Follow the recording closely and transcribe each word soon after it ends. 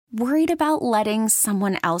Worried about letting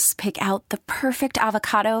someone else pick out the perfect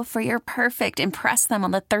avocado for your perfect impress them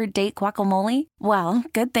on the third date guacamole? Well,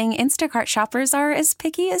 good thing Instacart shoppers are as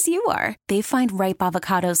picky as you are. They find ripe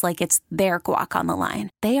avocados like it's their guac on the line.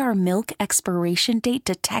 They are milk expiration date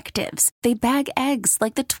detectives. They bag eggs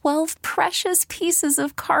like the 12 precious pieces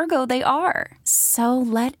of cargo they are. So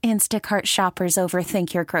let Instacart shoppers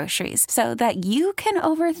overthink your groceries so that you can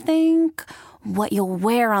overthink what you'll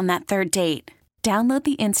wear on that third date. Download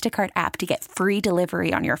the Instacart app to get free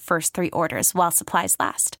delivery on your first 3 orders while supplies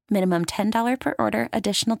last. Minimum $10 per order.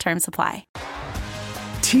 Additional terms apply.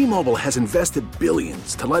 T-Mobile has invested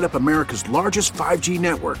billions to light up America's largest 5G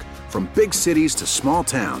network, from big cities to small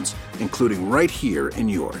towns, including right here in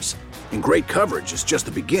yours. And great coverage is just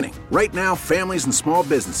the beginning. Right now, families and small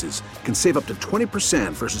businesses can save up to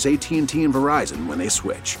 20% versus AT&T and Verizon when they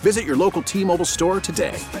switch. Visit your local T-Mobile store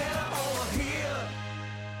today.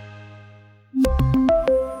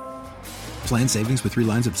 Plan savings with 3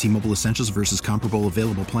 lines of T-Mobile Essentials versus comparable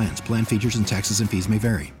available plans. Plan features and taxes and fees may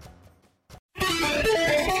vary.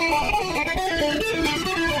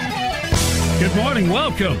 Good morning.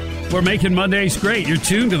 Welcome. We're making Mondays great. You're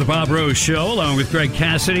tuned to the Bob Rose Show along with Greg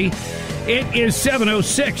Cassidy. It is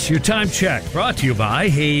 7:06. Your time check brought to you by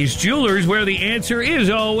Hayes Jewelers, where the answer is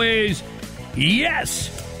always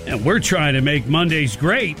yes. And we're trying to make Mondays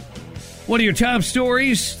great. One of your top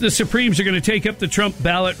stories, the Supremes are going to take up the Trump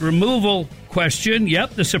ballot removal question.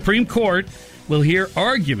 Yep, the Supreme Court will hear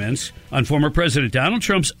arguments on former President Donald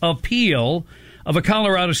Trump's appeal of a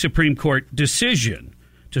Colorado Supreme Court decision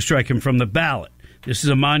to strike him from the ballot. This is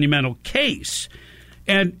a monumental case.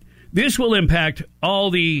 And this will impact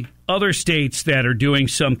all the other states that are doing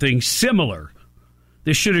something similar.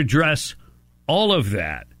 This should address all of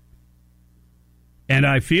that. And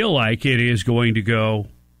I feel like it is going to go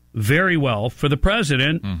very well for the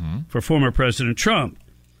president, for former President Trump.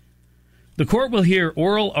 The court will hear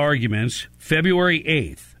oral arguments February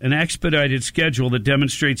 8th, an expedited schedule that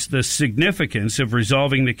demonstrates the significance of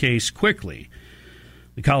resolving the case quickly.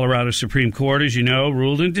 The Colorado Supreme Court, as you know,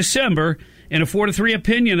 ruled in December in a 4-3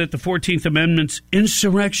 opinion that the 14th Amendment's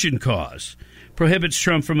insurrection clause prohibits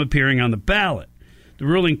Trump from appearing on the ballot. The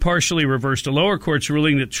ruling partially reversed a lower court's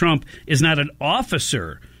ruling that Trump is not an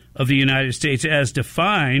officer of the United States as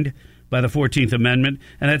defined by the 14th Amendment,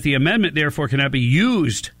 and that the amendment therefore cannot be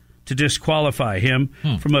used to disqualify him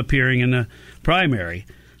from appearing in the primary.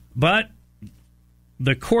 But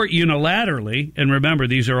the court unilaterally, and remember,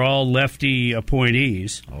 these are all lefty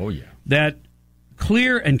appointees, that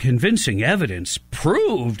clear and convincing evidence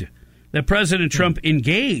proved that President Trump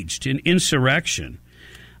engaged in insurrection.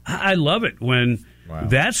 I love it when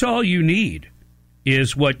that's all you need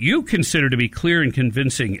is what you consider to be clear and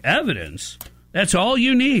convincing evidence. That's all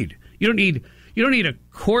you need. You don't need a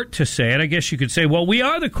court to say it. I guess you could say, well, we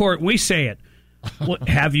are the court and we say it. Well,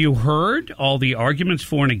 have you heard all the arguments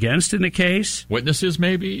for and against in the case? Witnesses,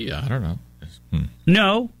 maybe? I don't know.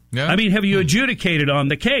 No. I mean, have you adjudicated on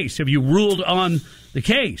the case? Have you ruled on the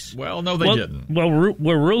case? Well, no, they didn't. Well,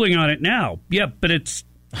 we're ruling on it now. Yeah, but it's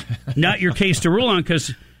not your case to rule on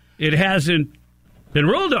because it hasn't been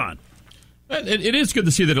ruled on. It is good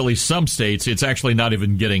to see that at least some states, it's actually not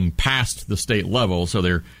even getting past the state level, so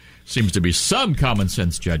there seems to be some common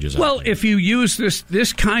sense judges out there. Well, if you use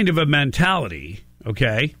this kind of a mentality,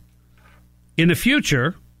 okay, in the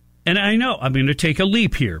future, and I know I'm going to take a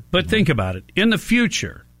leap here, but think about it. In the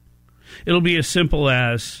future, it'll be as simple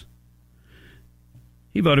as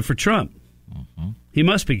he voted for Trump. He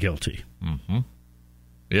must be guilty.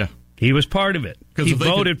 Yeah. He was part of it. He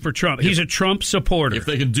voted for Trump. He's a Trump supporter. If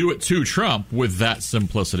they can do it to Trump with that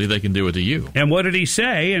simplicity, they can do it to you. And what did he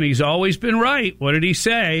say? And he's always been right. What did he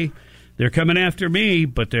say? They're coming after me,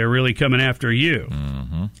 but they're really coming after you.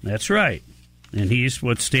 That's right. And he's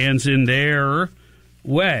what stands in their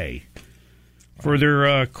way.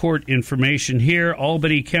 Further court information here.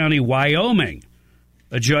 Albany County, Wyoming.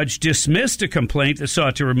 A judge dismissed a complaint that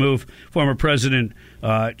sought to remove former President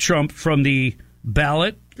Trump from the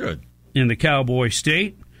ballot. Good. In the cowboy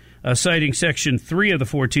state, citing Section 3 of the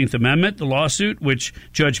 14th Amendment. The lawsuit, which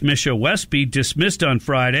Judge Misha Westby dismissed on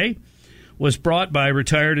Friday, was brought by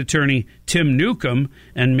retired attorney Tim Newcomb,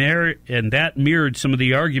 and that mirrored some of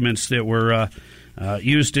the arguments that were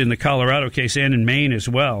used in the Colorado case and in Maine as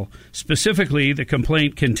well. Specifically, the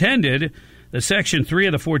complaint contended that Section 3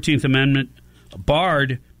 of the 14th Amendment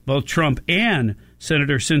barred both Trump and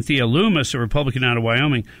Senator Cynthia Lummis, a Republican out of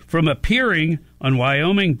Wyoming, from appearing on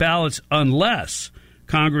Wyoming ballots unless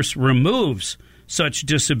Congress removes such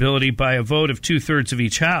disability by a vote of 2/3 of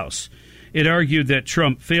each house. It argued that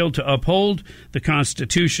Trump failed to uphold the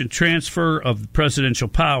Constitution transfer of presidential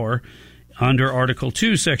power under Article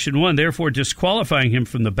 2, Section 1, therefore disqualifying him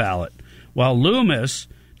from the ballot, while Loomis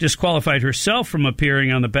disqualified herself from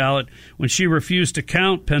appearing on the ballot when she refused to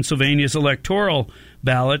count Pennsylvania's electoral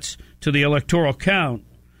ballots to the electoral count,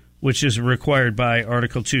 which is required by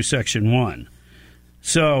Article 2, Section 1.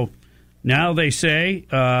 So now they say,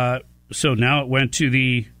 so now it went to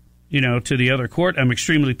the, to the other court. I'm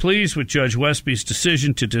extremely pleased with Judge Westby's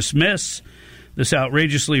decision to dismiss this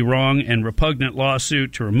outrageously wrong and repugnant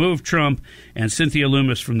lawsuit to remove Trump and Cynthia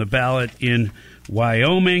Loomis from the ballot in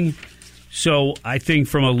Wyoming. So I think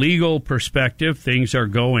from a legal perspective, things are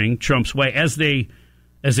going Trump's way, as they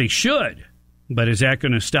should. But is that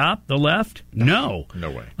going to stop the left? No.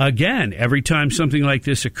 No way. Again, every time something like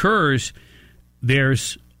this occurs,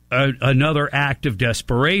 there's another act of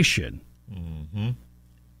desperation. Mm-hmm.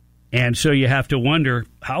 And so you have to wonder,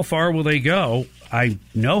 how far will they go? I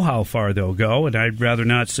know how far they'll go, and I'd rather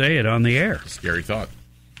not say it on the air. Scary thought.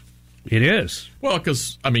 It is. Well,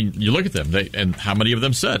 because, you look at them, and how many of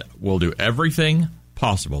them said, we'll do everything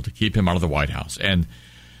possible to keep him out of the White House. And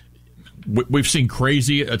we've seen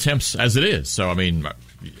crazy attempts as it is. So,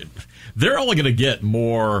 they're only going to get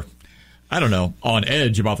more, on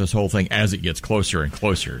edge about this whole thing as it gets closer and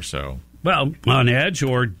closer. So, well, on edge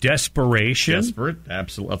or desperation. Desperate,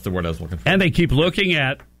 absolutely. That's the word I was looking for. And they keep looking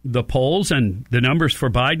at the polls, and the numbers for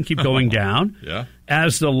Biden keep going down. Yeah.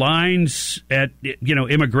 As the lines at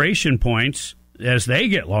immigration points, as they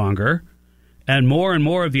get longer, and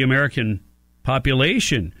more of the American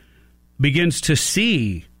population begins to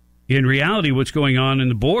see in reality what's going on in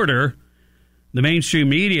the border, the mainstream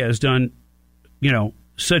media has done,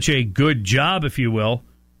 such a good job, if you will,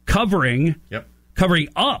 covering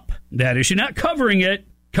up that issue, not covering it,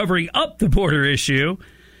 covering up the border issue.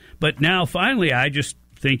 But now, finally, I just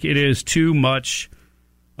think it is too much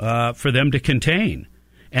for them to contain.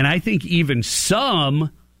 And I think even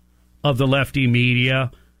some of the lefty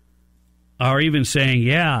media are even saying,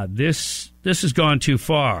 yeah, this has gone too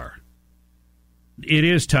far. It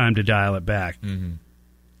is time to dial it back. Mm-hmm.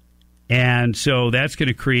 And so that's going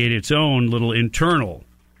to create its own little internal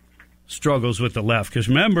struggles with the left. Because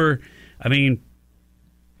remember,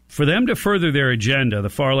 for them to further their agenda, the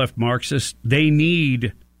far-left Marxists, they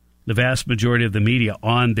need the vast majority of the media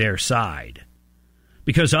on their side.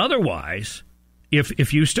 Because otherwise,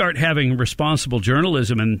 if you start having responsible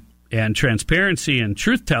journalism and transparency and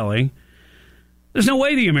truth-telling, there's no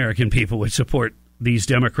way the American people would support these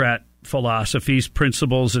Democrat philosophies,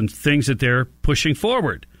 principles, and things that they're pushing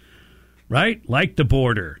forward, right? Like the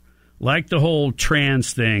border, like the whole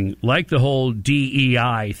trans thing, like the whole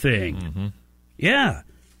DEI thing. Mm-hmm. Yeah.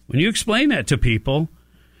 When you explain that to people,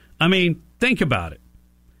 think about it.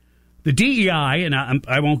 The DEI, and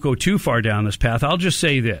I won't go too far down this path, I'll just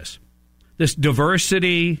say this. This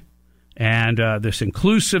diversity and this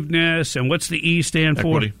inclusiveness, and what's the E stand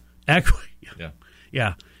for? Equity.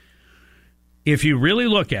 Yeah. If you really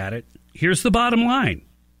look at it, here's the bottom line.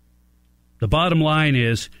 The bottom line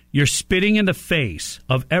is you're spitting in the face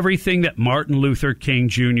of everything that Martin Luther King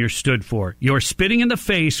Jr. stood for. You're spitting in the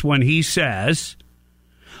face when he says,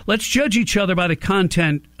 let's judge each other by the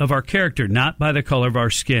content of our character, not by the color of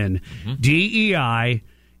our skin. Mm-hmm. DEI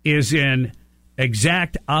is in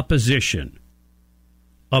exact opposition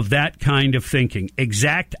of that kind of thinking.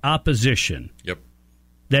 Exact opposition. Yep.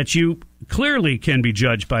 That you clearly can be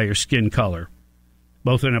judged by your skin color,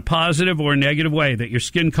 both in a positive or negative way, that your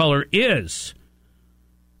skin color is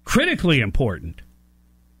critically important.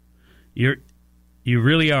 You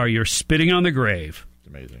really are. You're spitting on the grave. It's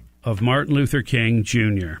amazing. Of Martin Luther King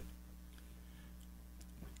Jr.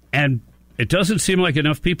 And it doesn't seem like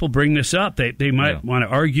enough people bring this up. They might want to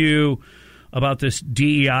argue about this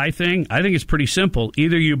DEI thing. I think it's pretty simple.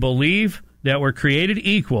 Either you believe that we're created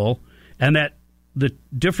equal and that the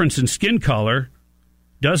difference in skin color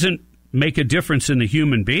doesn't make a difference in the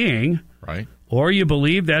human being, right? Or you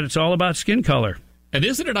believe that it's all about skin color. And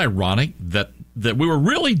isn't it ironic that we were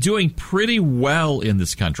really doing pretty well in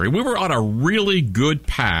this country? We were on a really good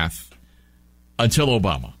path until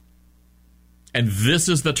Obama. And this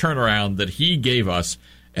is the turnaround that he gave us,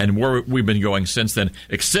 and where we've been going since then,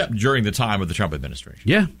 except during the time of the Trump administration.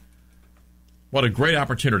 Yeah. What a great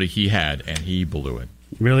opportunity he had, and he blew it.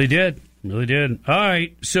 Really did. Really did. All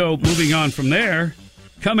right, so moving on from there,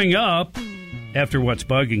 coming up, after What's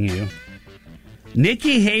Bugging You,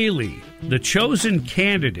 Nikki Haley, the chosen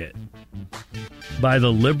candidate by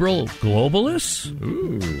the liberal globalists.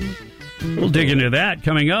 Ooh. We'll dig into that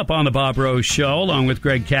coming up on the Bob Rose Show, along with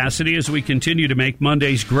Greg Cassidy, as we continue to make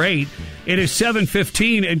Mondays great. It is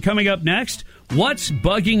 7:15, and coming up next, What's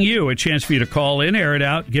Bugging You? A chance for you to call in, air it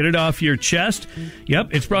out, get it off your chest.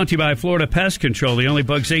 Yep, it's brought to you by Florida Pest Control. The only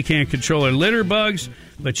bugs they can't control are litter bugs,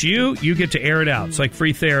 but you get to air it out. It's like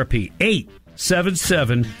free therapy.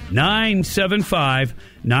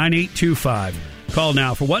 877-975-9825. Call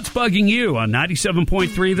now for What's Bugging You on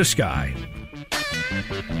 97.3 The Sky.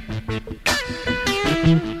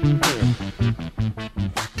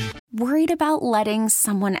 Worried about letting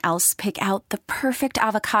someone else pick out the perfect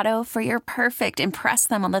avocado for your perfect impress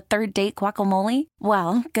them on the third date guacamole?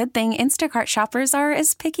 Well, good thing Instacart shoppers are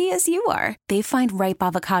as picky as you are. They find ripe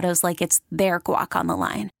avocados like it's their guac on the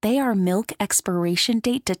line. They are milk expiration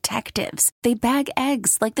date detectives. They bag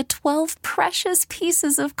eggs like the 12 precious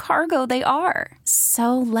pieces of cargo they are.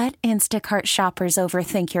 So let Instacart shoppers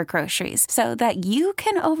overthink your groceries so that you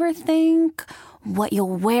can overthink what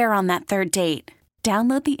you'll wear on that third date.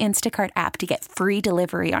 Download the Instacart app to get free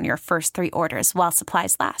delivery on your first 3 orders while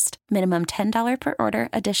supplies last. Minimum $10 per order.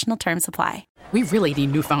 Additional terms apply. We really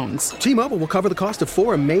need new phones. T-Mobile will cover the cost of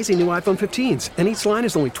 4 amazing new iPhone 15s, and each line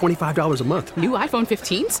is only $25 a month. New iPhone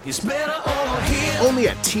 15s? It's better over here. Only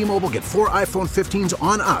at T-Mobile, get 4 iPhone 15s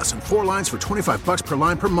on us and 4 lines for $25 per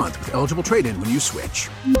line per month with eligible trade-in when you switch.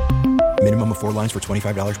 Minimum of 4 lines for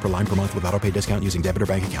 $25 per line per month with autopay discount using debit or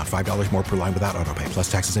bank account. $5 more per line without autopay,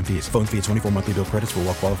 plus taxes and fees. Phone fee at 24 monthly bill credits for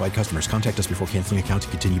well-qualified customers. Contact us before canceling account to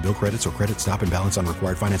continue bill credits or credit stop and balance on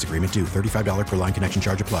required finance agreement due. $35 per line connection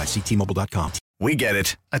charge applies. See T-Mobile.com. We get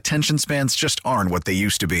it. Attention spans just aren't what they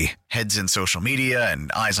used to be. Heads in social media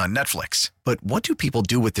and eyes on Netflix. But what do people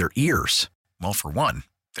do with their ears? Well, for one,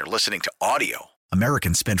 they're listening to audio.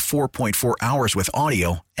 Americans spend 4.4 hours with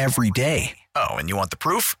audio every day. Oh, and you want the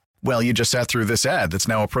proof? Well, you just sat through this ad that's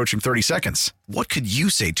now approaching 30 seconds. What could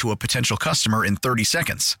you say to a potential customer in 30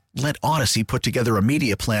 seconds? Let Odyssey put together a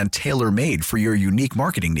media plan tailor-made for your unique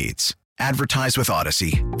marketing needs. Advertise with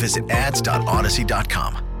Odyssey. Visit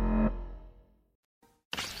ads.odyssey.com.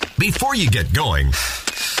 Before you get going,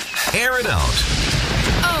 air it out.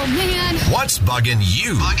 Oh, man. What's bugging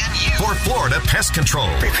you? For Florida Pest Control.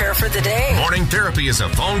 Prepare for the day. Morning therapy is a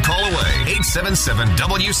phone call away.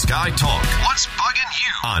 877-W-SKY-TALK. What's bugging you?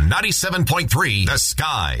 On 97.3 The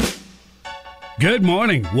Sky. Good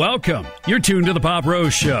morning. Welcome. You're tuned to the Bob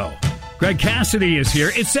Rose Show. Greg Cassidy is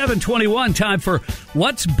here. It's 7:21. Time for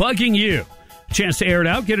What's Bugging You? Chance to air it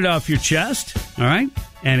out, get it off your chest. All right?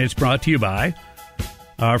 And it's brought to you by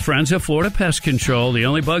our friends at Florida Pest Control. The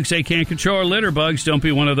only bugs they can't control are litter bugs. Don't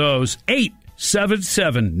be one of those.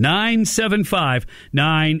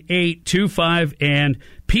 877-975-9825. And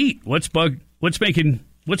Pete, what's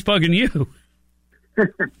bugging you?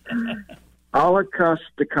 All across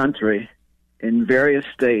the country, in various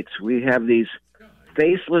states, we have these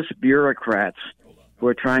faceless bureaucrats who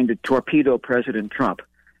are trying to torpedo President Trump.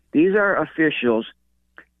 These are officials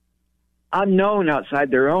unknown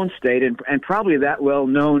outside their own state and probably that well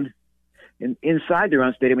known inside their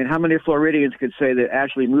own state. I mean, how many Floridians could say that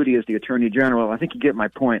Ashley Moody is the Attorney General? I think you get my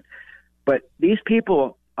point. But these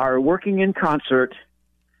people are working in concert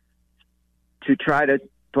to try to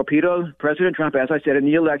torpedo President Trump, as I said, in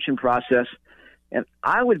the election process. And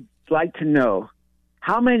I would like to know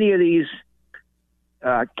how many of these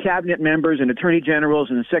cabinet members and attorney generals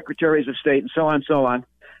and secretaries of state and so on,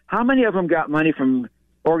 how many of them got money from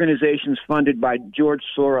organizations funded by George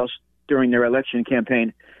Soros during their election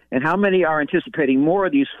campaign, and how many are anticipating more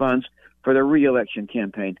of these funds for their re-election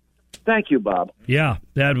campaign? Thank you, Bob. Yeah,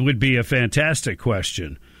 that would be a fantastic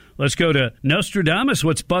question. Let's go to Nostradamus.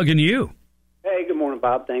 What's bugging you? Hey, good morning,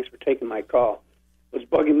 Bob. Thanks for taking my call. What's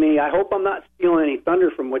bugging me, I hope I'm not stealing any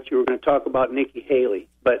thunder from what you were going to talk about Nikki Haley,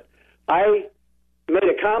 but I made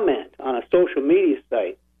a comment on a social media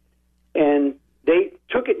site, and they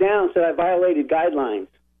took it down and said I violated guidelines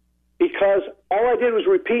because all I did was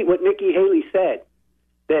repeat what Nikki Haley said,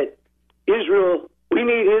 that Israel, we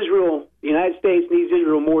need Israel, the United States needs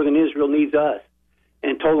Israel more than Israel needs us,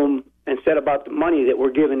 and told them and said about the money that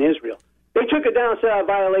we're giving Israel. They took it down and said I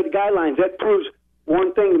violated guidelines. That proves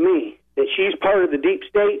one thing to me, that she's part of the deep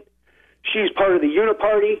state. She's part of the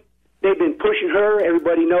uniparty. They've been pushing her.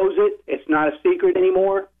 Everybody knows it. It's not a secret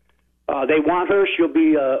anymore. They want her. She'll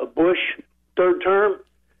be a Bush third term,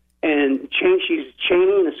 and she's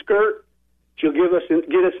chaining a skirt. She'll get us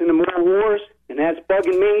into more wars, and that's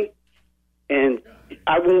bugging me. And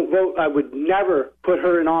I won't vote. I would never put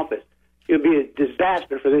her in office. It would be a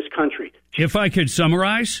disaster for this country. If I could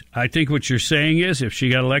summarize, I think what you're saying is if she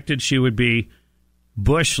got elected, she would be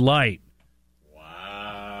Bush light.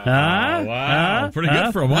 Wow. Pretty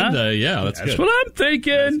good for a Monday. Yeah, that's good. That's what I'm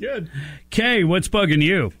thinking. That's good. Kay, what's bugging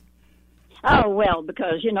you? Oh, well,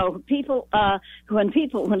 because, people,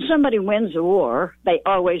 when somebody wins a war, they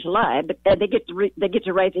always lie, but they get to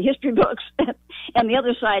write the history books, and the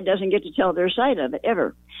other side doesn't get to tell their side of it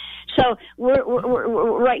ever. So we're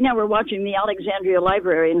right now we're watching the Alexandria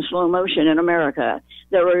Library in slow motion in America.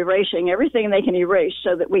 They're erasing everything they can erase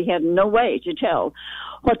so that we have no way to tell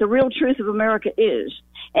what the real truth of America is.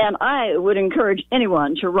 And I would encourage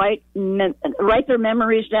anyone to write their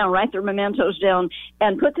memories down, write their mementos down,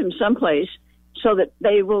 and put them someplace so that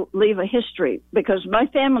they will leave a history. Because my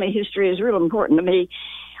family history is real important to me.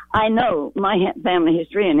 I know my family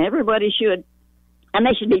history, and everybody should. And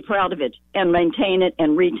they should be proud of it and maintain it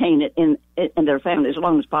and retain it in their family as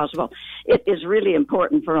long as possible. It is really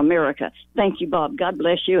important for America. Thank you, Bob. God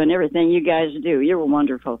bless you and everything you guys do. You're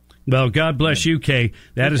wonderful. Well, God bless you, Kay.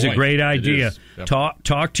 That is a great idea. Yep.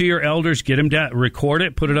 Talk to your elders, get them down, record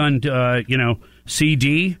it, put it on,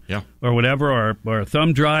 CD or whatever, or a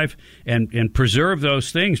thumb drive, and preserve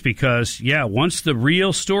those things because, once the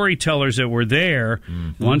real storytellers that were there,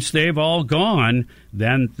 once they've all gone,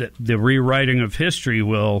 then the rewriting of history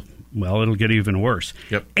will, it'll get even worse.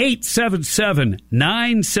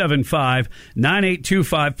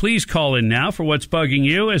 877-975-9825. Please call in now for What's Bugging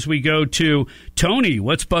You as we go to Tony.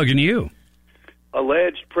 What's bugging you?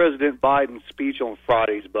 Alleged President Biden's speech on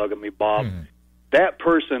Friday is bugging me, Bob. That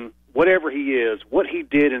person, whatever he is, what he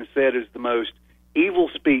did and said is the most evil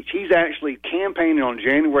speech. He's actually campaigning on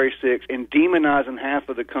January 6th and demonizing half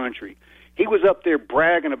of the country. He was up there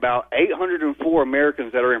bragging about 804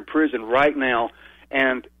 Americans that are in prison right now,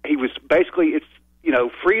 and he was basically,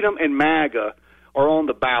 freedom and MAGA are on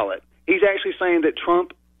the ballot. He's actually saying that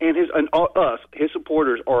Trump and his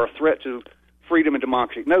supporters, are a threat to freedom and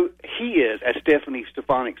democracy. No, he is, as Stephanie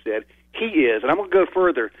Stefanik said. He is. And I'm going to go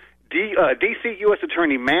further. D.C. U.S.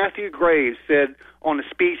 Attorney Matthew Graves said on a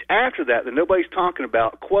speech after that nobody's talking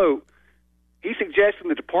about, quote, he's suggesting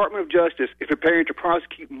the Department of Justice is preparing to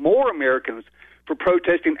prosecute more Americans for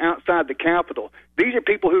protesting outside the Capitol. These are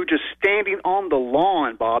people who are just standing on the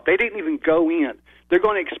lawn, Bob. They didn't even go in. They're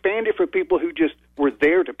going to expand it for people who just were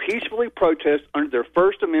there to peacefully protest under their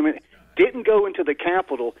First Amendment, didn't go into the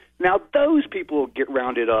Capitol. Now those people will get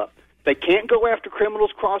rounded up. They can't go after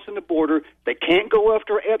criminals crossing the border. They can't go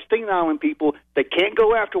after Epstein Island people. They can't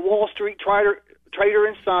go after Wall Street trader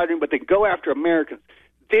insider, but they go after Americans.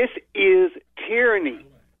 This is tyranny,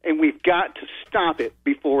 and we've got to stop it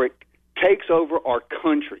before it takes over our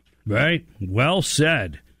country. Right. Well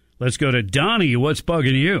said. Let's go to Donnie. What's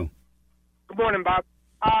bugging you? Good morning, Bob.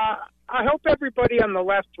 I hope everybody on the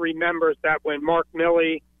left remembers that when Mark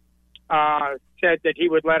Milley said that he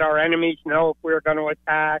would let our enemies know if we were going to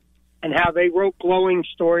attack, and how they wrote glowing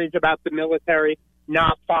stories about the military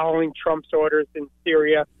not following Trump's orders in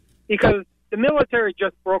Syria, because the military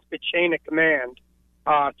just broke the chain of command,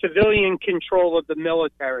 civilian control of the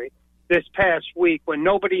military this past week when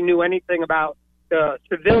nobody knew anything about the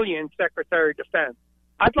civilian Secretary of Defense.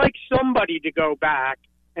 I'd like somebody to go back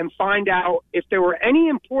and find out if there were any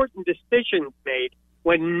important decisions made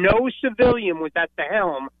when no civilian was at the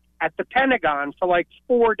helm at the Pentagon for like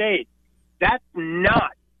 4 days. That's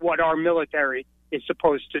not what our military is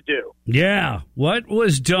supposed to do. Yeah. What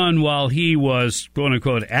was done while he was, quote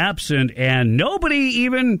unquote, absent, and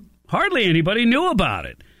hardly anybody knew about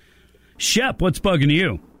it? Shep, what's bugging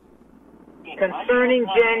you? Concerning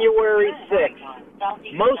January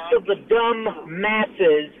 6th, most of the dumb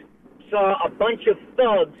masses saw a bunch of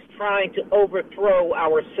thugs trying to overthrow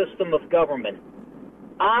our system of government.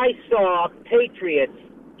 I saw patriots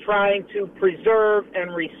trying to preserve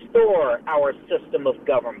and restore our system of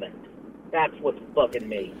government. That's what's bugging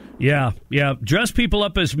me. Yeah. Dress people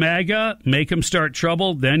up as MAGA, make them start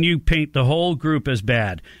trouble, then you paint the whole group as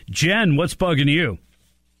bad. Jen, what's bugging you?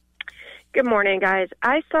 Good morning, guys.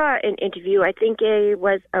 I saw an interview. I think it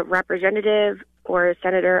was a representative or a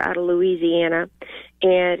senator out of Louisiana,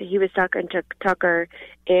 and he was talking to Tucker,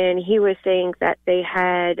 and he was saying that they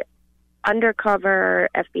had undercover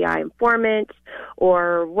FBI informants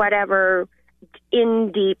or whatever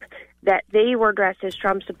in deep, that they were dressed as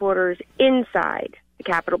Trump supporters inside the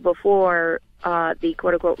Capitol before the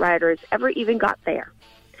quote-unquote rioters ever even got there,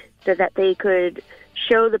 so that they could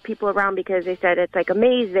show the people around, because they said it's like a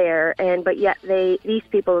maze there, but yet these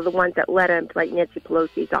people are the ones that led them to like Nancy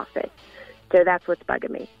Pelosi's office. So that's what's bugging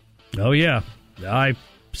me. Oh, yeah. I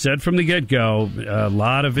said from the get-go, a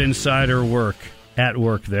lot of insider work at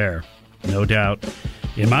work there. No doubt.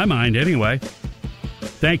 In my mind, anyway.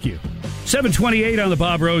 Thank you. 728 on the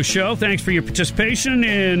Bob Rose Show. Thanks for your participation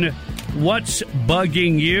in What's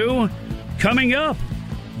Bugging You. Coming up,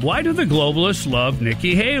 why do the globalists love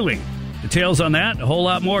Nikki Haley? Details on that, a whole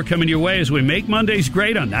lot more coming your way as we make Mondays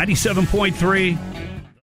great on 97.3.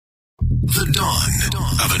 The dawn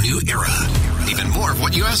of a new era. Even more of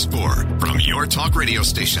what you asked for from your talk radio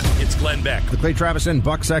station. It's Glenn Beck. The Clay Travis and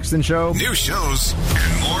Buck Sexton Show. New shows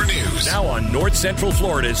and more news. Now on North Central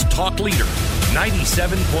Florida's talk leader,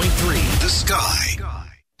 97.3. The Sky.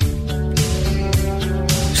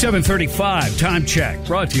 7:35, time check.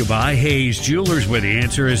 Brought to you by Hayes Jewelers, where the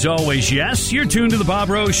answer is always yes. You're tuned to the Bob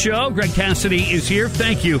Rose Show. Greg Cassidy is here.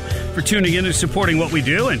 Thank you for tuning in and supporting what we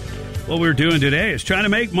do. And what we're doing today is trying to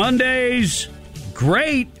make Mondays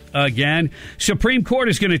great again. Supreme Court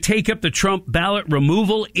is going to take up the Trump ballot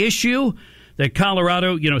removal issue that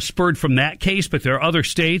Colorado, spurred from that case. But there are other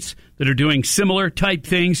states that are doing similar type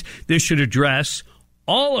things. This should address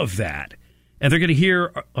all of that. And they're going to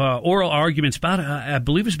hear oral arguments I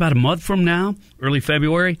believe it's about a month from now, early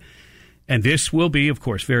February. And this will be, of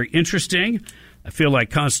course, very interesting. I feel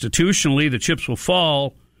like constitutionally the chips will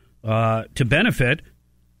fall to benefit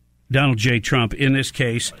Donald J. Trump in this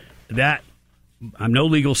case. That I'm no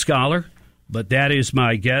legal scholar, but that is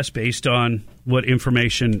my guess based on what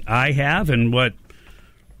information I have and what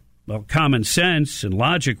common sense and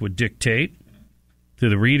logic would dictate through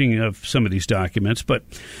the reading of some of these documents. But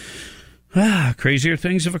crazier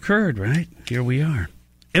things have occurred, right? Here we are.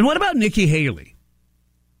 And what about Nikki Haley?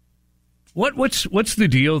 What's the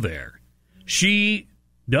deal there? She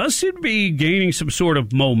does seem to be gaining some sort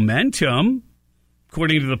of momentum,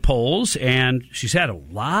 according to the polls, and she's had a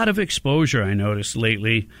lot of exposure, I noticed,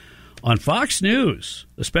 lately, on Fox News,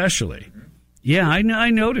 especially. Yeah, I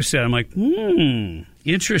noticed that. I'm like,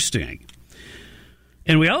 interesting.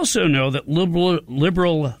 And we also know that liberal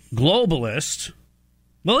globalists,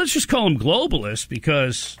 well, let's just call them globalists,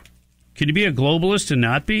 because can you be a globalist and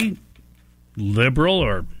not be liberal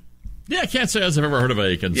or... Yeah, I can't say I've ever heard of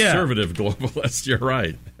a conservative globalist. You're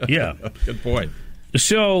right. Yeah. Good point.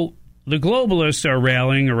 So the globalists are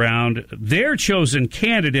rallying around their chosen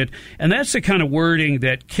candidate, and that's the kind of wording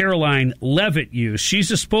that Caroline Leavitt used.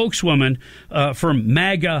 She's a spokeswoman for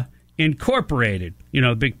MAGA Incorporated,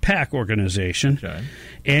 the big PAC organization. Okay.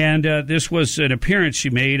 And this was an appearance she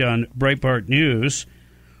made on Breitbart News.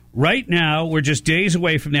 Right now, we're just days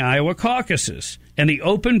away from the Iowa caucuses, and the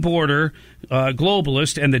open border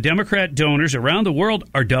globalists and the Democrat donors around the world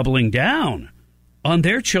are doubling down on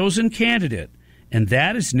their chosen candidate, and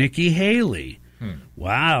that is Nikki Haley.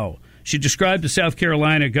 Wow. She described the South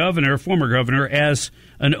Carolina former governor, as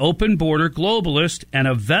an open border globalist and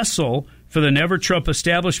a vessel for the Never Trump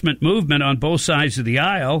establishment movement on both sides of the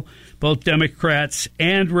aisle, both Democrats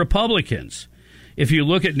and Republicans. If you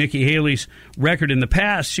look at Nikki Haley's record in the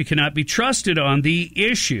past, she cannot be trusted on the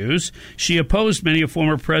issues. She opposed many of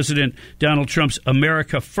former President Donald Trump's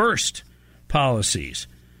America First policies.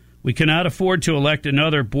 We cannot afford to elect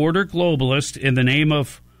another border globalist in the name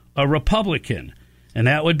of a Republican. And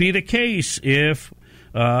that would be the case if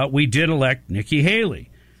we did elect Nikki Haley.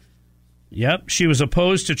 Yep, she was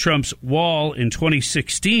opposed to Trump's wall in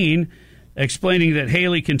 2016, explaining that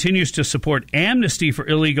Haley continues to support amnesty for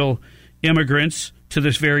illegal immigrants to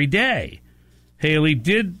this very day. Haley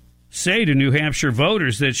did say to New Hampshire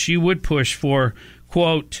voters that she would push for,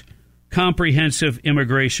 quote, comprehensive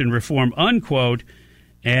immigration reform, unquote.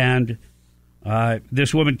 And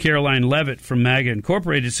this woman, Caroline Leavitt from MAGA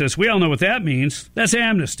Incorporated, says, we all know what that means. That's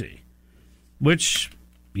amnesty. Which,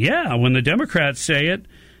 yeah, when the Democrats say it,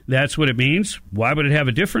 that's what it means. Why would it have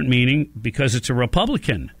a different meaning? Because it's a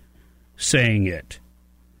Republican saying it.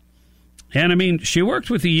 And, I mean, she worked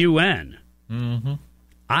with the UN. Mm-hmm.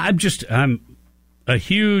 I'm a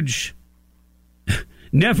huge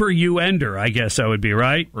never UN-er, I guess I would be,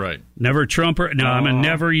 right? Right. Never Trumper. No, I'm a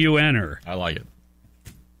never UN-er. I like it.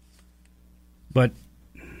 But,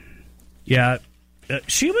 yeah,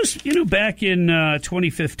 she was, back in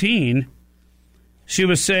 2015, she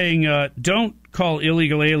was saying, don't call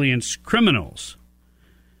illegal aliens criminals.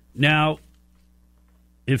 Now,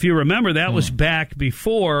 if you remember, that was back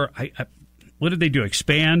before, what did they do,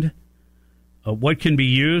 expand what can be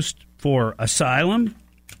used for asylum,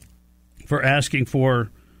 for asking for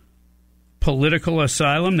political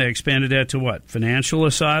asylum? They expanded that to what, financial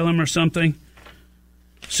asylum or something?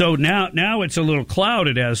 So now it's a little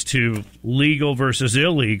clouded as to legal versus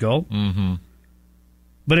illegal. Mm-hmm.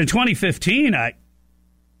 But in 2015, I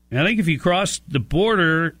think if you crossed the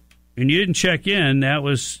border and you didn't check in, that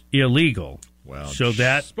was illegal. Well, so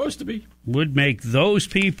that supposed to be would make those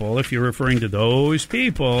people, if you're referring to those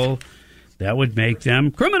people, that would make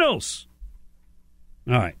them criminals.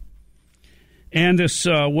 All right. And this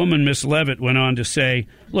woman, Miss Levitt, went on to say,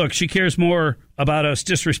 look, she cares more about us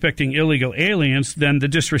disrespecting illegal aliens than the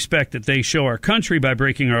disrespect that they show our country by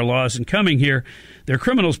breaking our laws and coming here. They're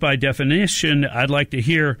criminals by definition. I'd like to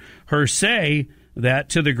hear her say that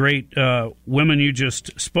to the great woman you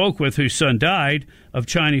just spoke with whose son died of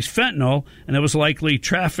Chinese fentanyl and that was likely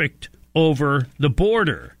trafficked over the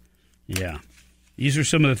border. Yeah. These are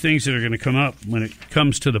some of the things that are going to come up when it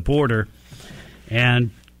comes to the border.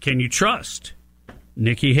 And can you trust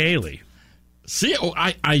Nikki Haley? See,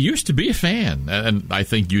 I used to be a fan, and I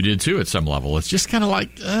think you did too at some level. It's just kind of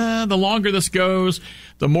like the longer this goes,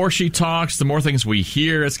 the more she talks, the more things we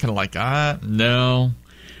hear. It's kind of like, no,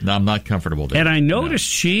 I'm not comfortable with it. And I noticed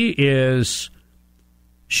she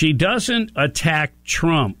doesn't attack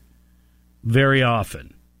Trump very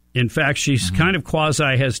often. In fact, she's kind of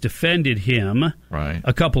quasi has defended him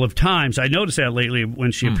a couple of times. I noticed that lately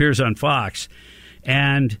when she appears on Fox.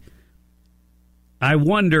 And I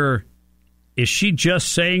wonder, is she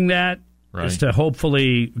just saying that is to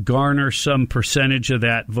hopefully garner some percentage of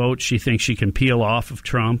that vote she thinks she can peel off of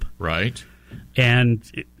Trump? Right. And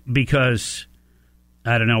because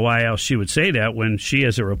I don't know why else she would say that when she,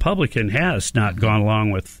 as a Republican, has not gone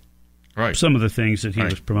along with some of the things that he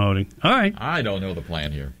was promoting. All right. I don't know the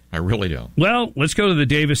plan here. I really don't. Well, let's go to the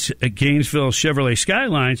Davis Gainesville Chevrolet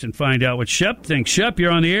Skylines and find out what Shep thinks. Shep,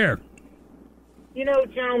 you're on the air. You know,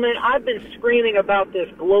 gentlemen, I've been screaming about this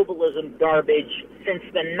globalism garbage since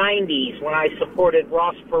the 90s when I supported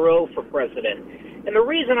Ross Perot for president. And the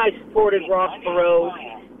reason I supported Ross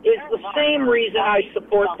Perot is the same reason I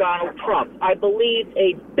support Donald Trump. I believe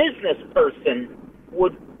a business person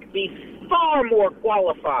would be far more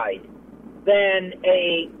qualified than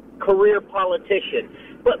a career politician.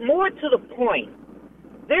 But more to the point,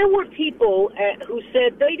 there were people who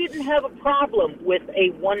said they didn't have a problem with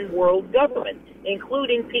a one-world government,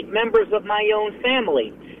 including members of my own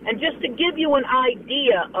family. And just to give you an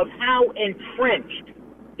idea of how entrenched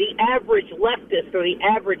the average leftist or the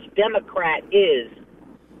average Democrat is,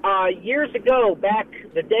 years ago, back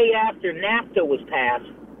the day after NAFTA was passed,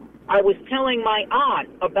 I was telling my aunt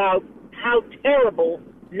about how terrible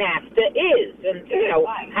NAFTA is and,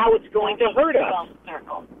 how it's going to hurt us.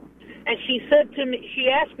 And she said to me, she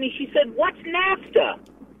asked me, she said, what's NAFTA?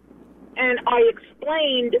 And I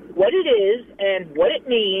explained what it is and what it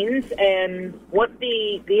means and what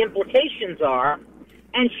the implications are.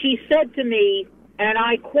 And she said to me, and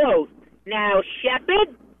I quote, now,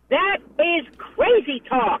 Shepard, that is crazy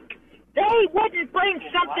talk. They wouldn't bring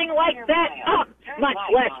something like that up, much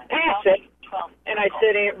less pass it. And I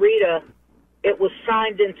said, Aunt Rita, it was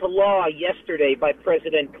signed into law yesterday by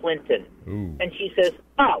President Clinton. Ooh. And she says,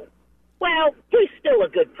 oh, well, he's still a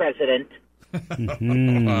good president.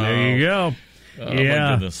 There you go. Oh, my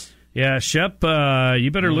goodness. Yeah, Shep,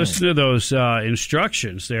 you better listen to those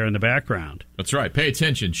instructions there in the background. That's right. Pay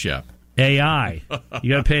attention, Shep. AI.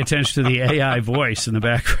 You got to pay attention to the AI voice in the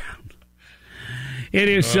background. It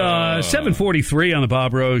is 7:43 on the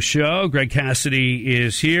Bob Rose Show. Greg Cassidy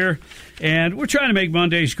is here, and we're trying to make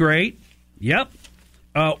Mondays great. Yep.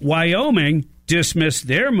 Wyoming dismissed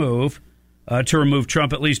their move to remove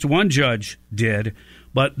Trump. At least one judge did.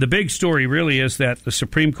 But the big story really is that the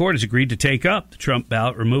Supreme Court has agreed to take up the Trump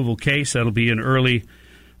ballot removal case. That'll be in early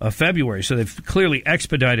February. So they've clearly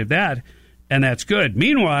expedited that, and that's good.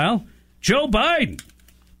 Meanwhile, Joe Biden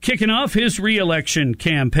kicking off his re-election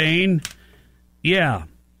campaign. Yeah,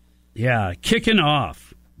 kicking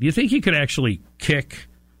off. Do you think he could actually kick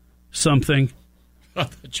something?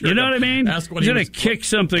 You know what I mean? He's going to kick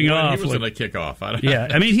something off. He was going to kick off. I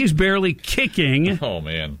mean, he's barely kicking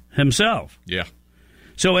himself. Yeah.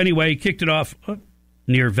 So anyway, he kicked it off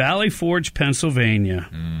near Valley Forge, Pennsylvania.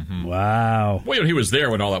 Mm-hmm. Wow. Well, he was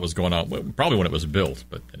there when all that was going on, probably when it was built.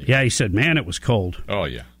 But anyway. Yeah, he said, man, it was cold. Oh,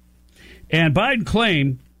 yeah. And Biden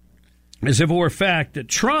claimed, as if it were a fact, that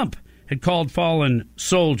Trump had called fallen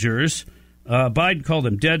soldiers, Biden called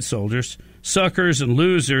them dead soldiers, suckers and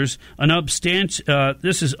losers.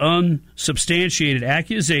 This is unsubstantiated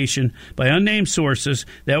accusation by unnamed sources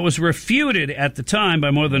that was refuted at the time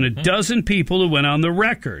by more than a dozen people who went on the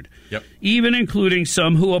record, even including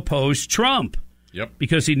some who opposed Trump,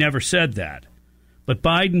 because he never said that. But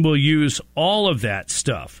Biden will use all of that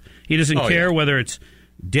stuff. He doesn't care whether it's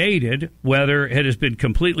dated, whether it has been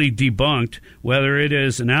completely debunked, whether it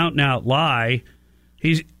is an out-and-out lie.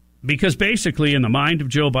 Because basically, in the mind of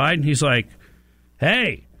Joe Biden, he's like,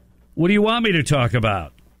 hey, what do you want me to talk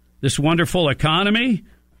about? This wonderful economy?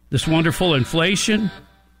 This wonderful inflation?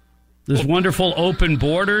 This wonderful open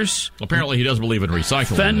borders? Apparently, he doesn't believe in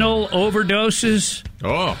recycling. Fentanyl overdoses?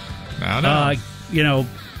 Oh, no.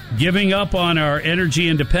 Giving up on our energy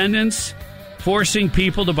independence? forcing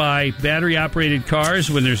people to buy battery-operated cars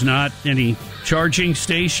when there's not any charging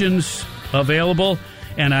stations available,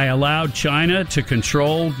 and I allowed China to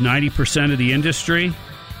control 90% of the industry.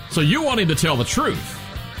 So you want him to tell the truth?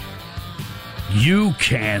 You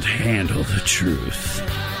can't handle the truth.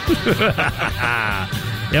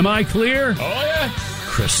 Am I clear? Oh, yeah.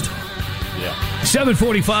 Crystal. Yeah.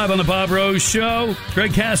 7:45 on the Bob Rose Show.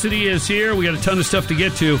 Greg Cassidy is here. We got a ton of stuff to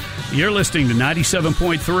get to. You're listening to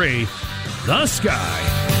 97.3 The Sky.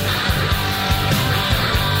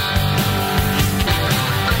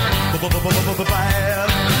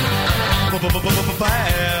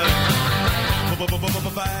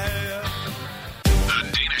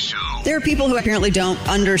 There are people who apparently don't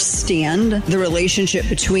understand the relationship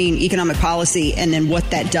between economic policy and then what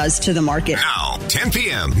that does to the market. Now, 10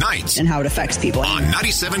 p.m. nights. And how it affects people. On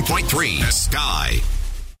 97.3 The Sky.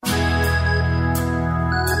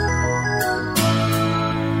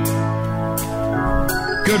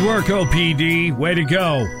 Good work, OPD. Way to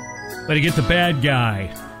go. Way to get the bad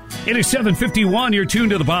guy. It is 7:51. You're tuned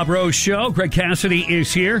to the Bob Rose Show. Greg Cassidy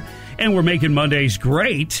is here, and we're making Mondays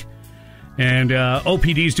great. And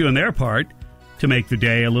OPD's doing their part to make the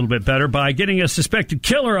day a little bit better by getting a suspected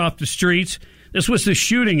killer off the streets. This was the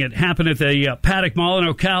shooting. It happened at the Paddock Mall in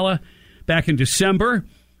Ocala back in December.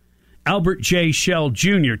 Albert J. Shell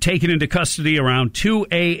Jr. taken into custody around 2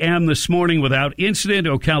 a.m. this morning without incident.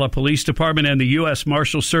 Ocala Police Department and the U.S.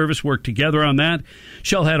 Marshal Service worked together on that.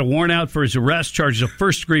 Shell had a warrant out for his arrest, charges of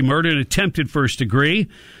first-degree murder and attempted first-degree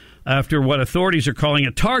after what authorities are calling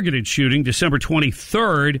a targeted shooting December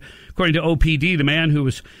 23rd. According to OPD, the man who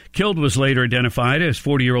was killed was later identified as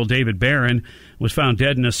 40-year-old David Barron, was found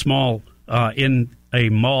dead in a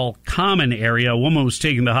mall common area. A woman was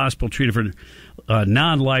taken to the hospital treated for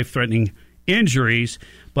non-life-threatening injuries,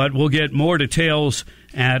 but we'll get more details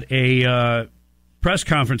at a press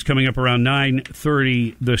conference coming up around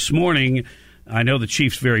 9:30 this morning. I know the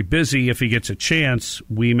chief's very busy. If he gets a chance,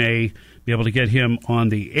 we may be able to get him on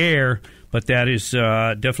the air, but that is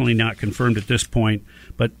definitely not confirmed at this point.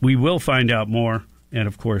 But we will find out more, and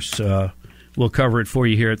of course, we'll cover it for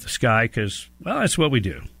you here at the Sky because, well, that's what we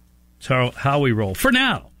do. It's how we roll for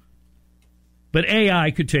now. But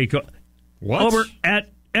AI could take over at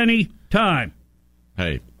any time.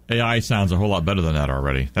 Hey, AI sounds a whole lot better than that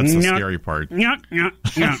already. That's the scary part. Whoop,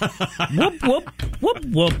 whoop, whoop,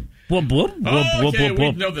 whoop. Whoop, whoop, whoop, whoop, we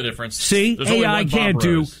whoop. know the difference. See, There's AI can't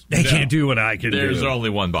do. They can't do what I can do. There's only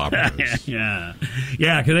one Bob Rose. Yeah.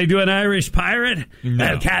 Can they do an Irish pirate?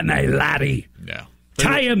 No. Can they, laddie? No.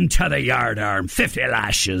 Tie him to the yardarm. 50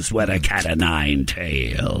 lashes with a cat o' nine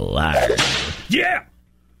tail. Yeah.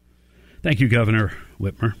 Thank you, Governor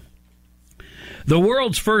Whitmer. The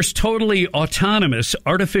world's first totally autonomous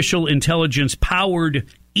artificial intelligence powered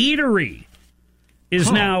eatery is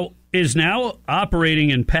now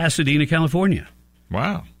operating in Pasadena, California.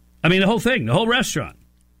 Wow. I mean, the whole thing, the whole restaurant.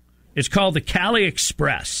 It's called the Cali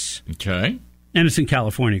Express. Okay. And it's in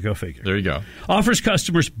California, go figure. There you go. Offers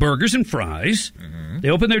customers burgers and fries. Mm-hmm. They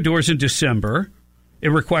open their doors in December. It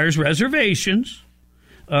requires reservations.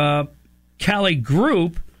 Cali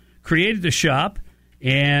Group created the shop,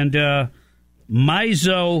 and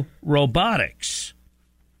Mizo Robotics,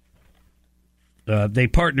 they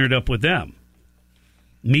partnered up with them.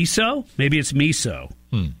 Miso? Maybe it's miso.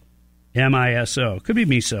 M-I-S-O. Could be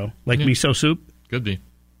miso. Like miso soup? Could be.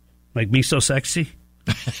 Like miso sexy?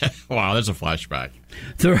 Wow, there's a flashback.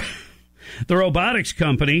 The robotics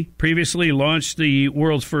company previously launched the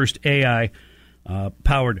world's first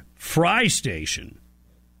AI-powered fry station.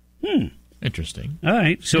 Interesting. All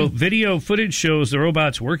right. So video footage shows the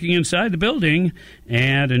robots working inside the building,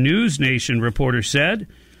 and a News Nation reporter said,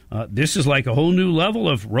 this is like a whole new level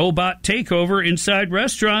of robot takeover inside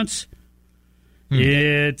restaurants.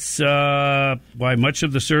 It's why much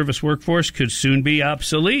of the service workforce could soon be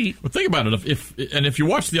obsolete. Well, think about it. If you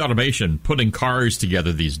watch the automation putting cars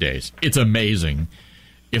together these days, it's amazing.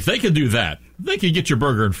 If they can do that, they can get your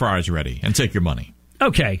burger and fries ready and take your money.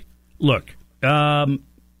 Okay. Look,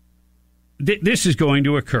 this is going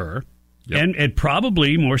to occur, and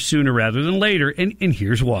probably more sooner rather than later, and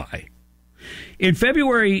here's why. In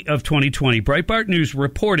February of 2020, Breitbart News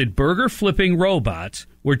reported burger-flipping robots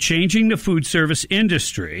were changing the food service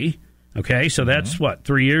industry. Okay, so that's,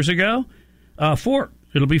 3 years ago? 4.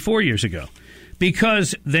 It'll be 4 years ago.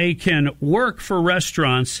 Because they can work for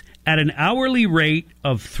restaurants at an hourly rate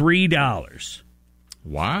of $3.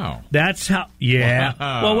 Wow. That's how... Yeah.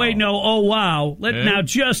 Wow. Well, wait, no. Oh, wow. Now,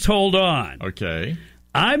 just hold on. Okay.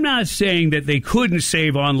 I'm not saying that they couldn't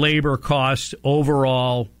save on labor costs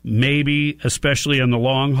overall, maybe, especially in the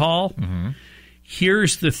long haul.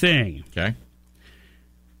 Here's the thing. Okay.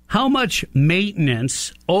 how much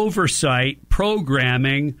maintenance, oversight,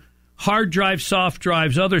 programming, hard drive, soft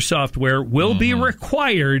drives, other software will be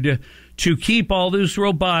required to keep all these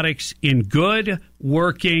robotics in good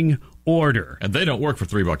working order. And they don't work for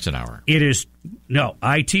 $3 an hour. It is, no,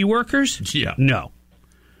 IT workers? Yeah. No.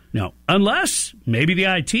 Unless maybe the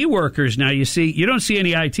IT workers, now you don't see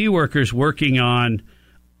any IT workers working on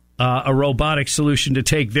a robotic solution to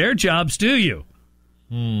take their jobs, do you?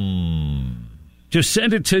 Just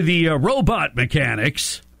send it to the robot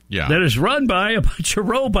mechanics. Yeah. That is run by a bunch of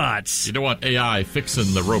robots. You don't want AI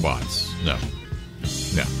fixing the robots. No.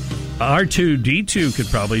 R2-D2 could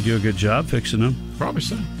probably do a good job fixing them. Probably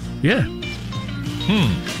so. Yeah.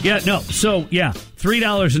 Yeah, no. So, yeah,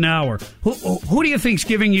 $3 an hour. Who do you think's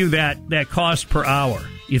giving you that cost per hour?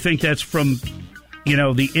 You think that's from,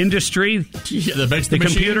 the industry? Yeah, that makes the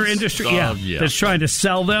computer machines? industry? Yeah. That's trying to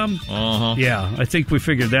sell them? Uh-huh. Yeah, I think we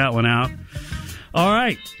figured that one out. All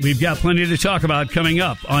right, we've got plenty to talk about coming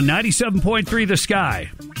up on 97.3 The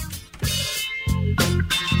Sky.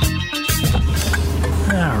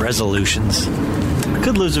 Resolutions.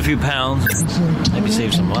 Could lose a few pounds, maybe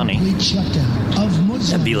save some money.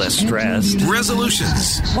 And be less stressed.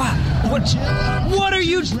 Resolutions. What are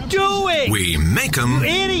you doing? We make them, you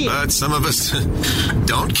idiot. But some of us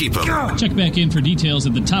don't keep them. Check back in for details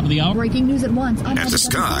at the top of the hour. Breaking news at once. At The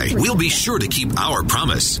Sky, we'll be sure to keep our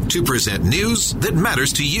promise to present news that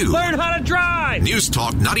matters to you. Learn how to drive. News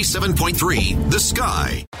Talk 97.3, The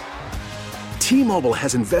Sky. T-Mobile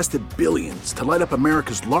has invested billions to light up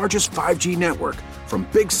America's largest 5G network, from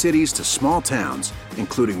big cities to small towns,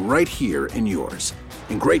 including right here in yours.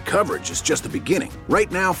 And great coverage is just the beginning. Right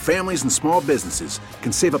now, families and small businesses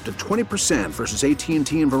can save up to 20% versus AT&T and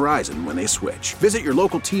Verizon when they switch. Visit your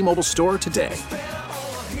local T-Mobile store today.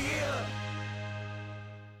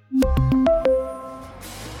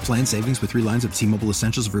 Plan savings with 3 lines of T-Mobile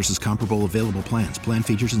Essentials versus comparable available plans. Plan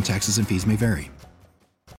features and taxes and fees may vary.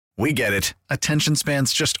 We get it. Attention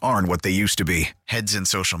spans just aren't what they used to be. Heads in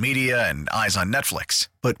social media and eyes on Netflix.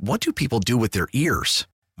 But what do people do with their ears?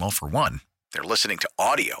 Well, for one, they're listening to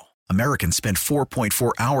audio. Americans spend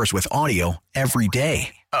 4.4 hours with audio every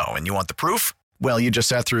day. Oh, and you want the proof? Well, you just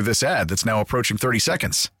sat through this ad that's now approaching 30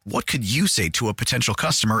 seconds. What could you say to a potential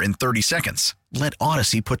customer in 30 seconds? Let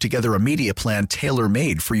Odyssey put together a media plan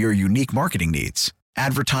tailor-made for your unique marketing needs.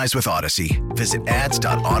 Advertise with Odyssey. Visit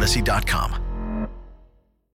ads.odyssey.com.